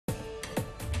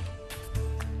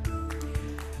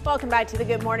Welcome back to the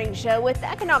Good Morning Show. With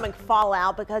economic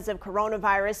fallout because of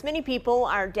coronavirus, many people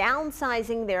are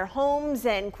downsizing their homes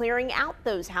and clearing out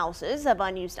those houses of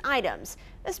unused items.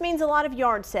 This means a lot of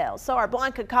yard sales. So our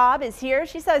Blanca Cobb is here.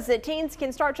 She says that teens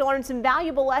can start to learn some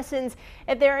valuable lessons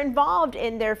if they're involved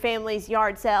in their family's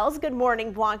yard sales. Good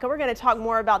morning, Blanca. We're going to talk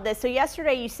more about this. So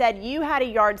yesterday you said you had a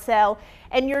yard sale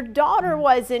and your daughter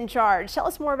was in charge. Tell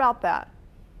us more about that.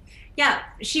 Yeah,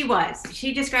 she was.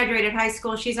 She just graduated high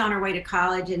school. She's on her way to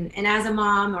college. And as a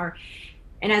mom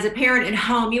and as a parent at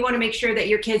home, you want to make sure that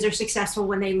your kids are successful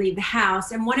when they leave the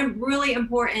house. And one really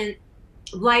important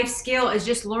life skill is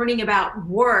just learning about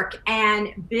work and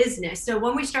business. So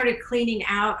when we started cleaning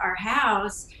out our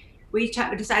house, we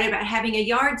decided about having a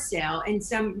yard sale, and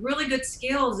some really good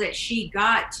skills that she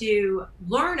got to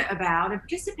learn about and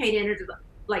participate in,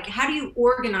 like how do you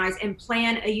organize and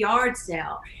plan a yard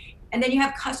sale? And then you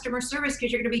have customer service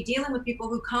because you're going to be dealing with people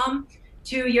who come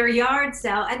to your yard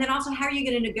sale. And then also, how are you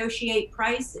going to negotiate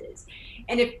prices?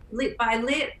 And if by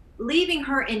leaving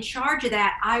her in charge of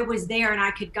that, I was there and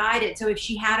I could guide it. So if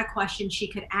she had a question, she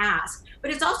could ask.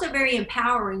 But it's also very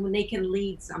empowering when they can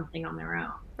lead something on their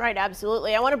own. Right,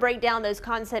 absolutely. I want to break down those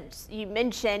concepts you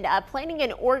mentioned, planning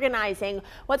and organizing.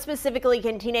 What specifically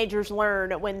can teenagers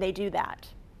learn when they do that?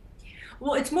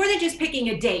 Well, it's more than just picking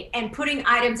a date and putting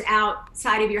items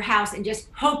outside of your house and just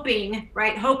hoping,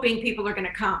 right? Hoping people are going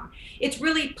to come. It's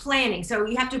really planning. So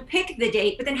you have to pick the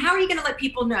date, but then how are you going to let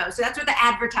people know? So that's where the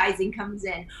advertising comes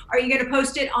in. Are you going to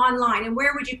post it online? And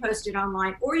where would you post it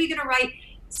online? Or are you going to write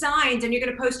signs and you're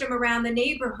going to post them around the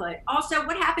neighborhood? Also,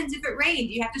 what happens if it rains?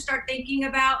 You have to start thinking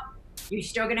about, you're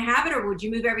still going to have it, or would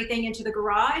you move everything into the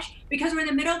garage? Because we're in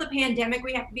the middle of the pandemic,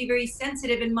 we have to be very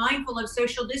sensitive and mindful of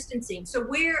social distancing. So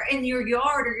where in your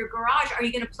yard or your garage are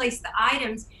you going to place the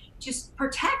items to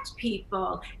protect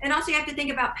people? And also you have to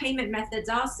think about payment methods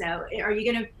also.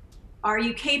 Are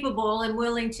you capable and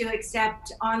willing to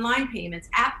accept online payments,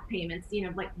 app payments,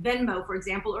 like Venmo, for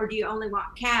example, or do you only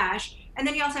want cash? And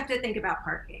then you also have to think about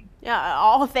parking. Yeah,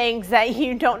 all things that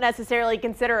you don't necessarily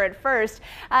consider at first.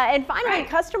 And finally, right.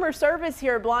 Customer service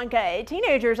here, Blanca.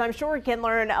 Teenagers, I'm sure, can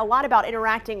learn a lot about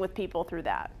interacting with people through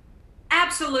that.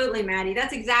 Absolutely, Maddie.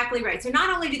 That's exactly right. So not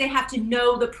only do they have to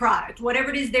know the product, whatever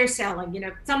it is they're selling,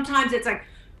 sometimes it's like,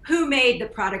 who made the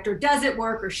product, or does it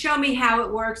work, or show me how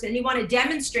it works. And you want to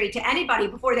demonstrate to anybody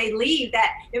before they leave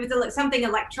that it was something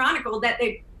electronical, that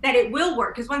it will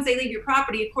work. Because once they leave your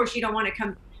property, of course, you don't want to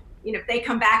come, if they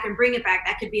come back and bring it back,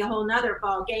 that could be a whole nother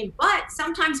ball game. But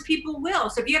sometimes people will.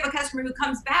 So if you have a customer who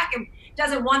comes back and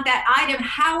doesn't want that item,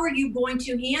 how are you going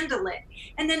to handle it?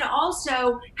 And then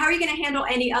also, how are you going to handle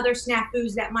any other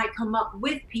snafus that might come up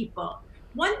with people?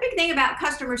 One big thing about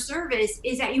customer service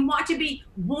is that you want to be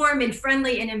warm and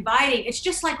friendly and inviting. It's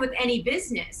just like with any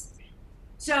business.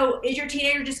 So is your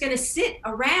teenager just going to sit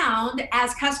around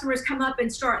as customers come up and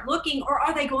start looking, or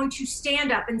are they going to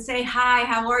stand up and say, hi,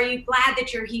 how are you? Glad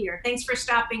that you're here. Thanks for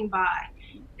stopping by.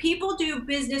 People do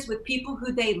business with people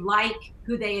who they like,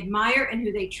 who they admire, and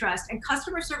who they trust. And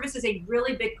customer service is a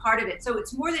really big part of it. So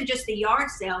it's more than just the yard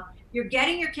sale. You're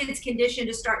getting your kids conditioned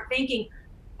to start thinking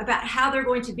about how they're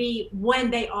going to be when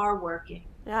they are working.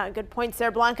 Yeah, good points there,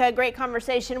 Blanca. Great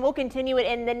conversation. We'll continue it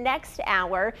in the next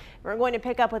hour. We're going to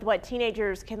pick up with what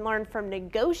teenagers can learn from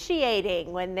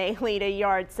negotiating when they lead a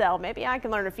yard sale. Maybe I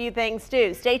can learn a few things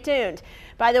too. Stay tuned.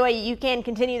 By the way, you can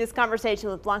continue this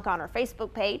conversation with Blanca on our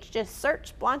Facebook page. Just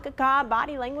search Blanca Cobb,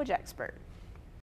 body language expert.